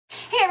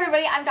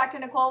everybody, I'm Dr.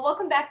 Nicole.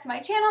 Welcome back to my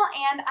channel,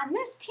 and on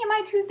this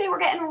TMI Tuesday we're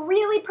getting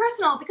really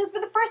personal because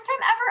for the first time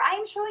ever I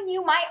am showing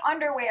you my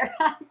underwear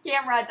on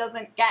camera. It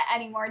doesn't get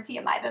any more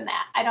TMI than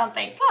that, I don't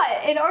think.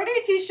 But in order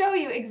to show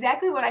you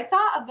exactly what I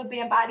thought of the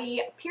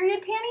Bambody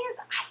Period Panties,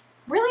 I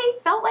really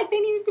felt like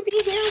they needed to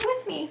be here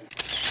with me.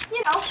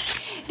 You know,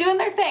 doing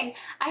their thing.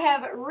 I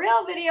have a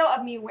real video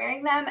of me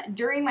wearing them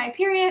during my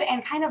period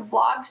and kind of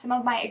vlogged some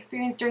of my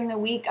experience during the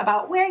week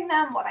about wearing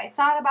them, what I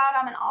thought about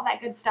them, and all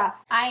that good stuff.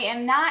 I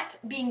am not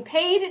being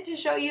paid to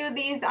show you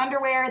these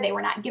underwear. They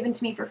were not given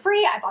to me for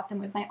free. I bought them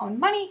with my own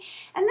money,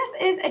 and this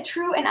is a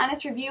true and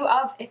honest review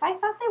of if I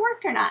thought they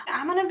worked or not.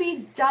 I'm gonna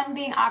be done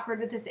being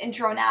awkward with this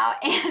intro now,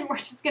 and we're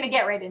just gonna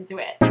get right into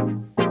it.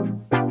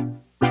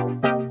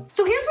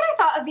 So here's what I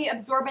thought of the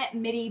Absorbent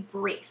Midi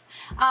Brief.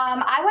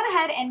 I went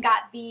ahead and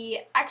got the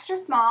extra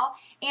small,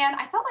 and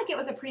I felt like it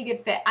was a pretty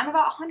good fit. I'm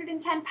about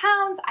 110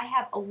 pounds. I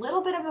have a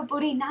little bit of a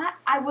booty,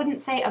 I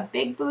wouldn't say a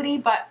big booty,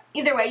 but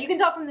either way, you can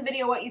tell from the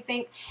video what you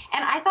think.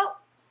 And I felt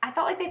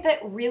like they fit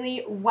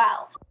really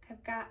well.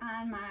 I've got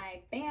on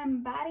my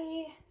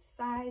Bambody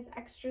size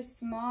extra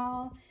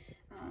small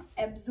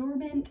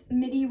Absorbent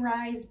Midi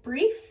Rise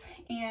Brief,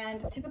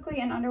 and typically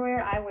in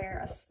underwear I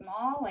wear a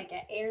small, like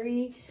an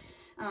Aerie,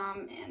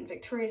 and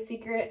Victoria's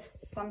Secret,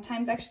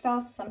 sometimes extra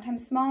small,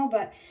 sometimes small,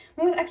 but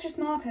went with extra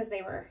small because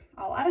they were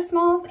all out of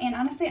smalls, and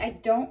honestly I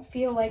don't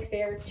feel like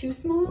they're too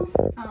small.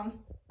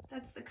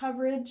 That's the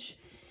coverage,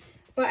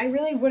 but I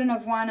really wouldn't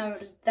have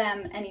wanted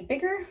them any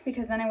bigger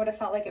because then I would have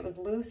felt like it was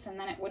loose and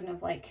then it wouldn't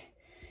have like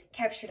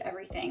captured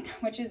everything,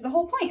 which is the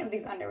whole point of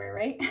these underwear,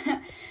 right?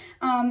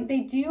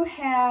 They do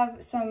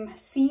have some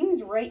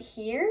seams right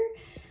here,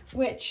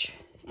 which,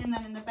 and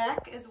then in the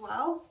back as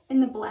well, in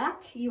the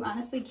black, you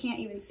honestly can't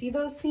even see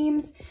those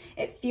seams.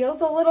 It feels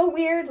a little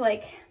weird,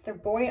 like they're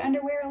boy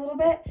underwear a little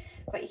bit,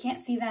 but you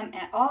can't see them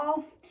at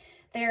all.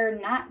 They're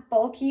not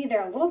bulky.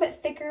 They're a little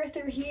bit thicker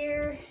through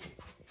here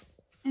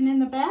and in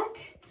the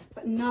back,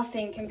 but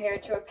nothing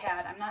compared to a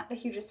pad. I'm not the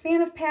hugest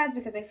fan of pads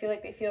because I feel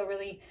like they feel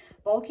really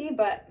bulky,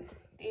 but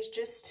these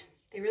just,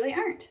 they really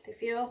aren't. They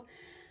feel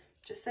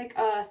just like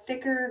a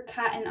thicker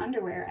cotton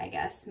underwear, I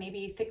guess.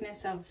 Maybe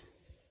thickness of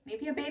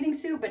maybe a bathing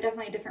suit, but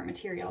definitely a different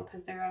material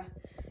because they're a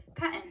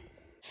cotton.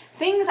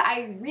 Things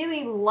I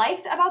really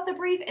liked about the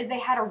brief is they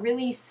had a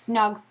really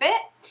snug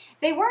fit.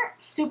 They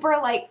weren't super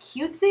like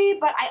cutesy,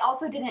 but I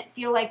also didn't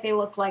feel like they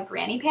looked like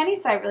granny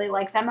panties, so I really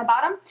liked them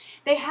about them.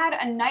 They had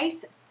a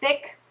nice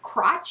thick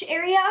crotch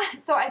area,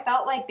 so I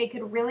felt like they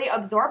could really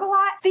absorb a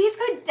lot. These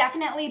could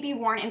definitely be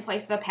worn in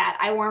place of a pad.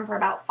 I wore them for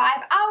about 5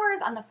 hours.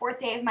 On the 4th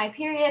day of my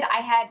period,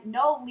 I had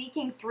no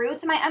leaking through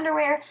to my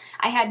underwear.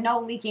 I had no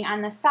leaking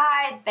on the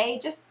sides.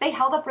 They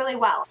held up really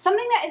well.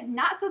 Something that is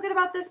not so good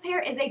about this pair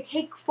is they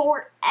take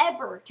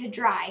forever to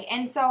dry,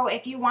 and so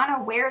if you want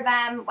to wear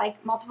them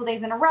like multiple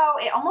days in a row,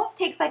 it almost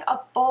takes like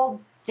a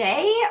full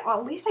day, well,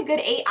 at least a good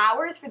 8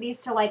 hours for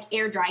these to like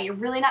air dry. You're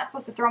really not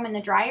supposed to throw them in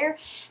the dryer,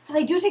 so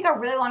they do take a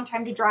really long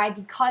time to dry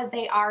because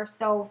they are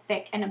so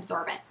thick and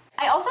absorbent.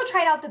 I also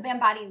tried out the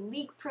Bambody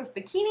leak-proof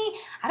bikini.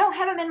 I don't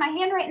have them in my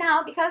hand right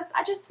now because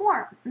I just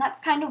wore them, and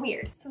that's kind of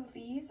weird. So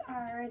these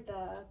are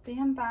the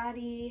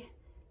Bambody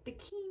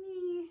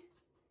bikini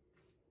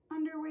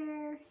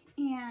underwear,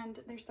 and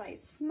they're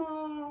size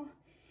small.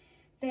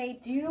 They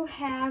do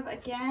have,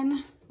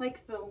 again,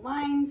 like the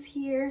lines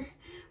here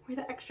where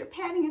the extra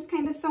padding is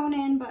kind of sewn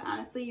in, but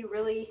honestly, you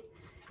really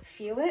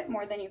feel it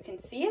more than you can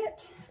see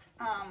it.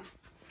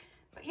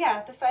 But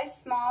yeah, the size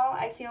small,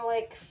 I feel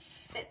like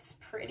fits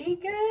pretty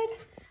good.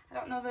 I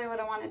don't know that I would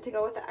have wanted to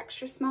go with the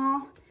extra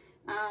small,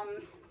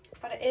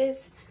 but it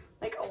is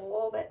like a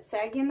little bit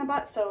saggy in the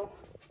butt, so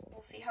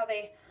we'll see how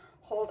they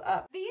hold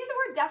up. These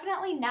were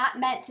definitely not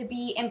meant to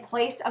be in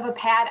place of a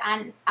pad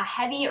on a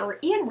heavy or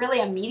even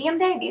really a medium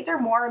day. These are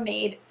more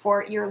made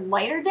for your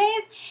lighter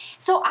days.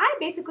 So I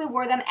basically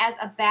wore them as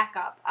a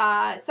backup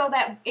so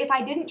that if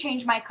I didn't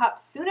change my cup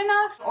soon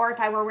enough, or if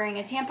I were wearing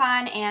a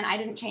tampon and I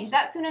didn't change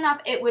that soon enough,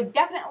 it would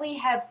definitely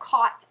have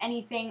caught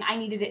anything I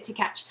needed it to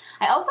catch.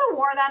 I also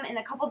wore them in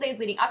the couple days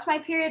leading up to my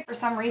period. For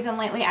some reason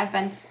lately I've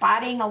been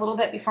spotting a little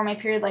bit before my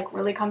period like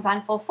really comes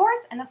on full force,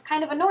 and that's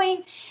kind of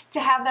annoying to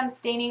have them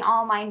staining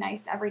all my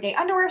nice everyday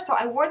underwear. So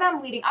I wore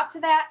them leading up to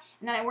that,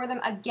 and then I wore them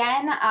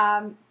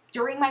again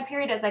during my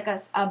period as like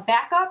a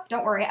backup.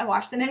 Don't worry, I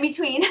washed them in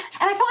between. And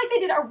I felt like they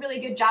did a really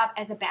good job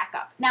as a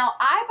backup. Now,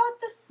 I bought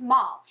the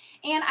small,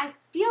 and I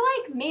feel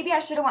like maybe I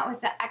should have went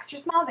with the extra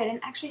small. They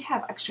didn't actually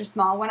have extra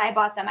small when I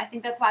bought them. I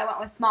think that's why I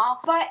went with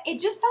small, but it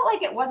just felt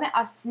like it wasn't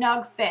a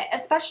snug fit.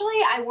 Especially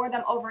I wore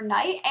them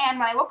overnight, and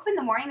when I woke up in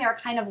the morning, they were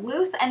kind of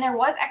loose, and there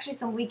was actually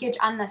some leakage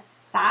on the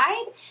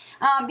side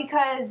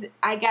because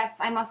I guess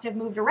I must have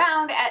moved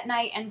around at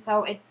night, and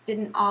so it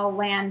didn't all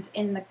land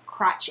in the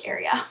crotch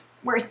area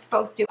where it's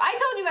supposed to. I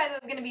told you guys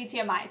it was gonna be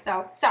TMI,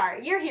 so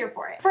sorry, you're here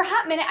for it. For a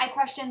hot minute, I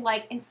questioned,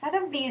 like, instead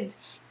of these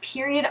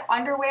period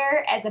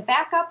underwear as a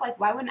backup, like,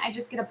 why wouldn't I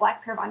just get a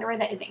black pair of underwear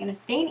that isn't gonna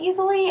stain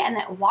easily and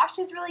that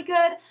washes really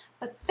good?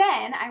 But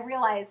then I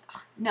realized,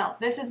 oh, no,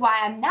 this is why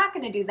I'm not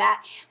going to do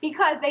that,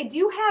 because they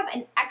do have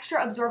an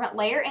extra absorbent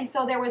layer, and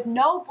so there was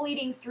no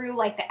bleeding through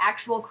like the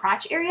actual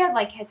crotch area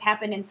like has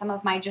happened in some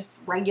of my just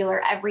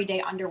regular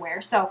everyday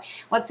underwear. So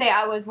let's say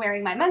I was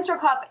wearing my menstrual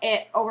cup,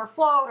 it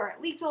overflowed or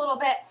it leaked a little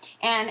bit,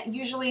 and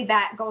usually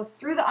that goes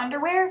through the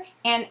underwear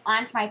and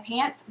onto my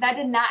pants. That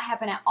did not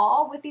happen at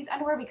all with these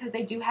underwear because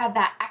they do have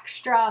that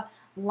extra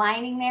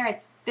lining there.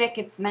 It's thick,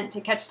 it's meant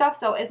to catch stuff.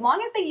 So as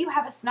long as you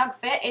have a snug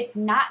fit, it's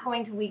not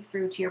going to leak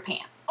through to your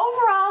pants.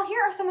 Overall, here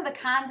are some of the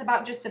cons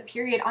about just the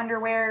period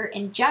underwear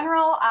in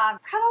general.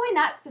 Probably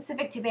not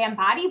specific to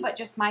Bambody, but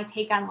just my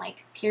take on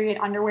like period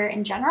underwear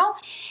in general,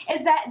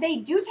 is that they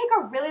do take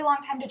a really long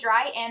time to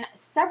dry, and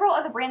several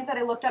of the brands that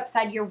I looked up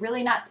said you're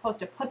really not supposed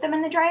to put them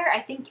in the dryer.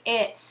 I think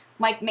it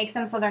like makes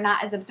them so they're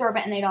not as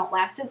absorbent and they don't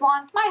last as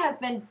long. My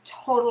husband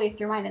totally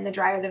threw mine in the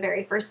dryer the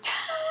very first time.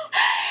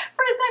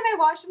 First time I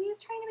washed them, he was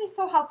trying to be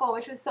so helpful,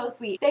 which was so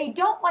sweet. They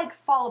don't like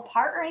fall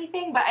apart or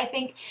anything, but I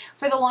think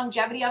for the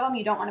longevity of them,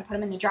 you don't want to put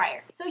them in the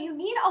dryer. So you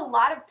need a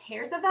lot of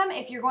pairs of them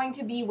if you're going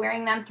to be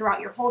wearing them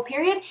throughout your whole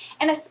period,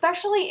 and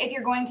especially if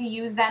you're going to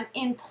use them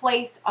in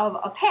place of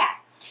a pad.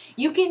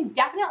 You can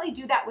definitely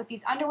do that with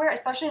these underwear,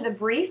 especially the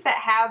brief that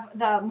have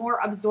the more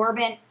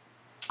absorbent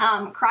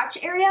crotch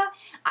area.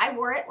 I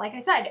wore it, like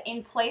I said,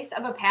 in place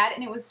of a pad,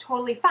 and it was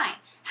totally fine.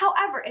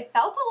 However, it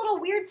felt a little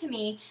weird to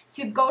me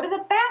to go to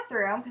the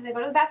bathroom, because I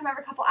go to the bathroom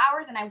every couple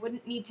hours and I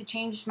wouldn't need to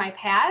change my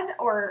pad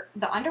or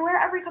the underwear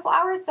every couple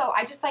hours, so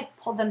I just like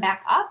pulled them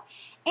back up,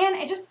 and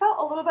it just felt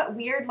a little bit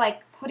weird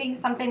like putting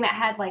something that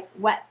had like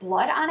wet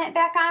blood on it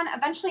back on.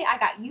 Eventually I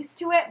got used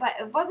to it, but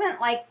it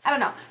wasn't like, I don't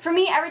know. For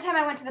me, every time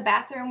I went to the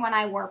bathroom when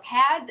I wore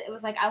pads, it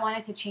was like I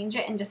wanted to change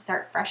it and just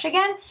start fresh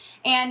again.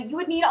 And you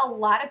would need a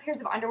lot of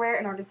pairs of underwear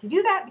in order to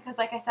do that because,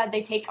 like I said,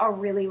 they take a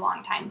really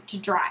long time to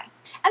dry.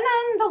 And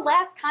then the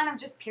last con of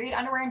just period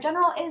underwear in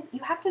general is you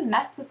have to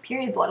mess with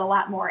period blood a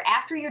lot more.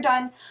 After you're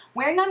done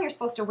wearing them, you're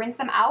supposed to rinse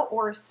them out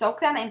or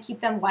soak them and keep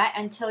them wet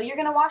until you're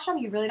going to wash them.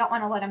 You really don't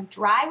want to let them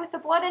dry with the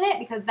blood in it,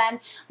 because then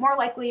more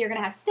likely you're going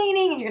to have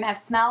staining and you're going to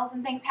have smells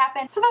and things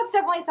happen. So that's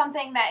definitely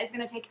something that is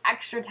going to take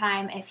extra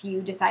time if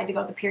you decide to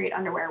go the period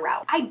underwear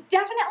route. I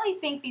definitely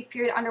think these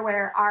period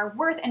underwear are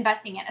worth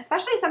investing in,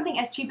 especially something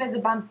as cheap as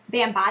the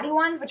Bambody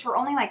ones, which were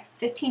only like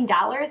 $15.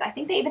 I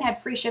think they even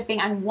had free shipping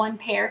on one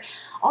pair.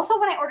 Also,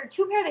 when I ordered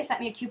 2 pair, they sent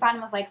me a coupon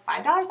and was like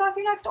 $5 off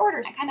your next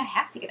order. I kind of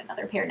have to get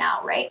another pair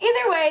now, right?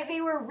 Either way,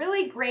 they were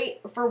really great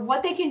for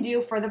what they can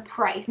do for the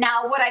price.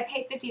 Now, would I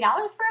pay $50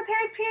 for a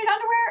pair of period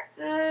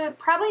underwear?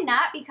 Probably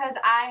not, because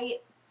I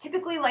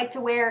typically like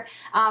to wear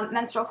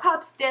menstrual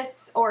cups,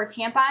 discs, or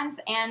tampons,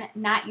 and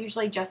not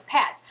usually just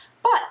pads.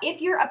 But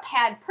if you're a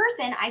pad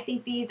person, I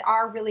think these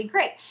are really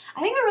great.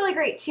 I think they're really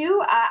great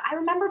too. I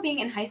remember being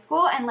in high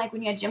school and like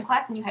when you had gym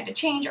class and you had to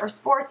change, or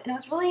sports, and it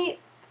was really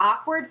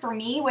awkward for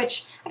me,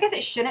 which I guess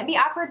it shouldn't be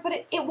awkward, but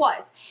it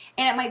was.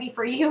 And it might be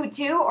for you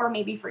too, or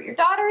maybe for your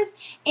daughters.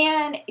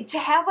 And to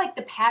have like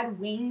the pad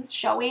wings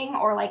showing,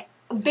 or like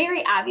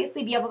very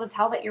obviously be able to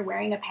tell that you're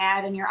wearing a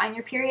pad and you're on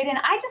your period. And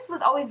I just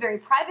was always very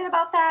private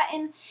about that,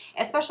 and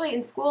especially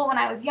in school when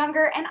I was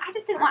younger, and I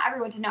just didn't want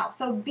everyone to know.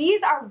 So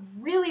these are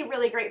really,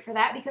 really great for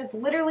that, because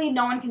literally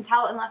no one can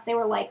tell unless they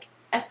were like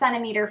a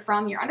centimeter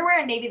from your underwear,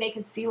 and maybe they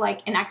could see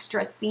like an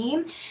extra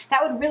seam.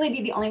 That would really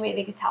be the only way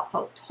they could tell.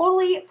 So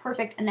totally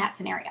perfect in that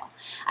scenario.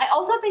 I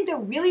also think they're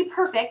really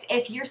perfect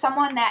if you're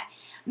someone that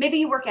maybe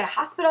you work at a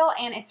hospital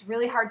and it's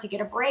really hard to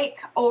get a break,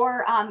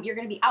 or you're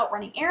going to be out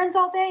running errands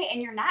all day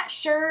and you're not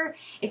sure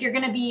if you're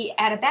going to be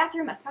at a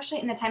bathroom, especially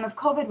in the time of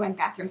COVID when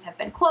bathrooms have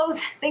been closed,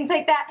 things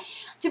like that,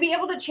 to be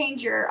able to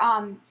change your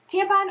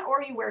tampon,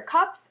 or you wear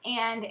cups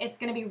and it's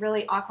going to be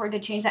really awkward to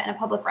change that in a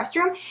public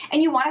restroom,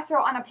 and you want to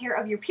throw on a pair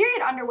of your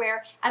period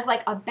underwear as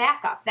like a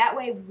backup. That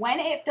way when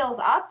it fills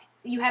up,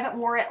 you haven't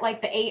wore it like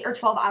the 8 or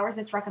 12 hours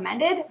that's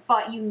recommended,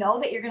 but you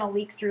know that you're going to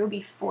leak through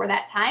before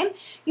that time.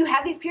 You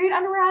have these period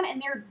underwear on, and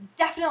they're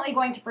definitely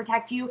going to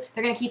protect you.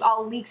 They're going to keep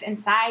all leaks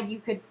inside. You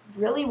could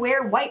really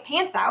wear white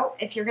pants out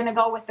if you're going to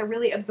go with the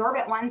really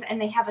absorbent ones and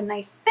they have a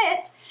nice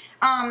fit.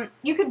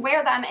 You could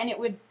wear them and it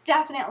would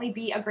definitely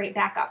be a great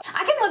backup.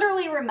 I can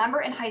literally remember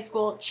in high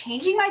school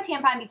changing my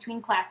tampon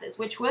between classes,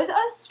 which was a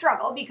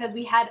struggle because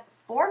we had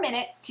 4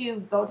 minutes to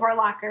go to our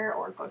locker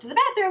or go to the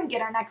bathroom,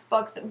 get our next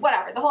books,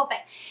 whatever, the whole thing.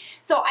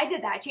 So I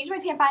did that. I changed my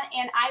tampon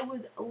and I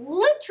was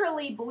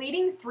literally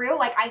bleeding through,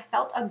 like I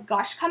felt a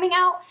gush coming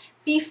out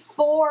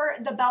before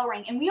the bell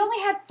rang. And we only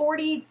had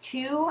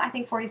 42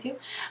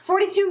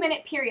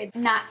 minute periods,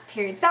 not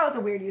periods. That was a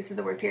weird use of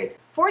the word periods.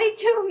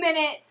 42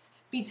 minutes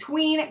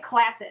between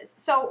classes.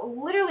 So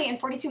literally in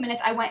 42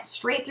 minutes, I went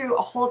straight through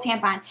a whole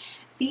tampon.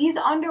 These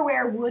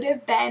underwear would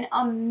have been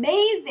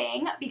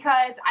amazing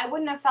because I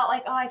wouldn't have felt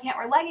like, oh, I can't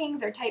wear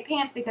leggings or tight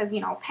pants because,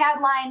 you know,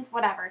 pad lines,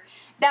 whatever.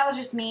 That was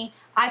just me.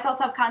 I felt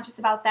self-conscious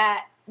about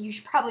that. you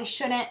probably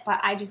shouldn't, but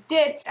I just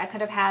did. I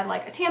could have had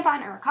like a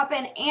tampon or a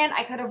cup-in, and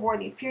I could have wore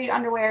these period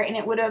underwear, and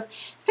it would have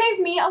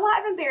saved me a lot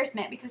of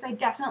embarrassment because I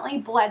definitely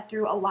bled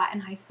through a lot in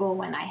high school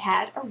when I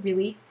had a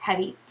really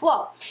heavy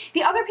flow.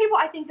 The other people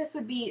I think this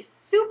would be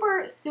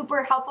super,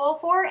 super helpful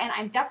for, and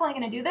I'm definitely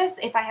going to do this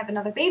if I have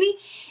another baby,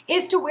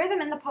 is to wear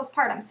them in the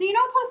postpartum. So you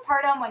know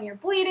postpartum when you're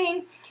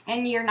bleeding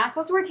and you're not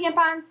supposed to wear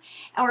tampons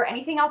or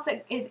anything else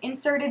that is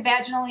inserted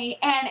vaginally,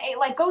 and it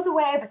like goes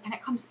away, but then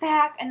it comes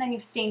back, and then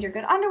you've stained your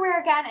good underwear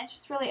again. It's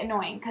just really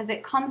annoying because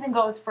it comes and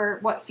goes for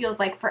what feels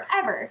like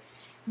forever.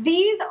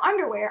 These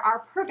underwear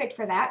are perfect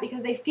for that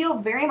because they feel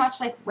very much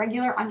like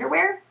regular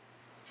underwear,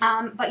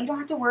 but you don't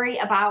have to worry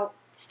about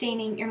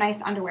staining your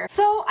nice underwear.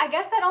 So I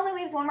guess that only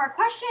leaves one more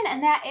question,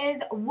 and that is,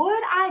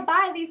 would I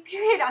buy these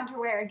period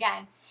underwear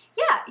again?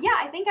 Yeah,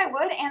 I think I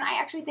would, and I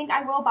actually think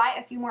I will buy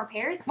a few more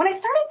pairs. When I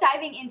started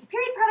diving into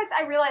period products,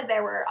 I realized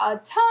there were a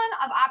ton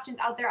of options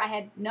out there I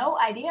had no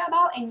idea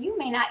about, and you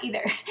may not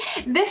either.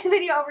 This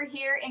video over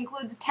here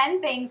includes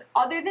 10 things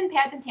other than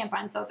pads and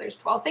tampons, so there's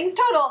 12 things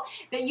total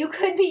that you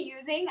could be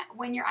using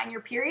when you're on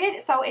your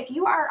period. So if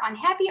you are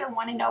unhappy or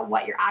want to know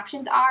what your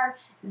options are,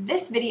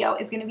 this video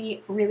is going to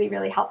be really,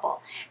 really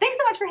helpful. Thanks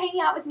so much for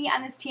hanging out with me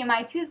on this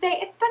TMI Tuesday.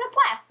 It's been a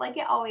blast, like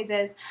it always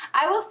is.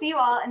 I will see you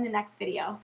all in the next video.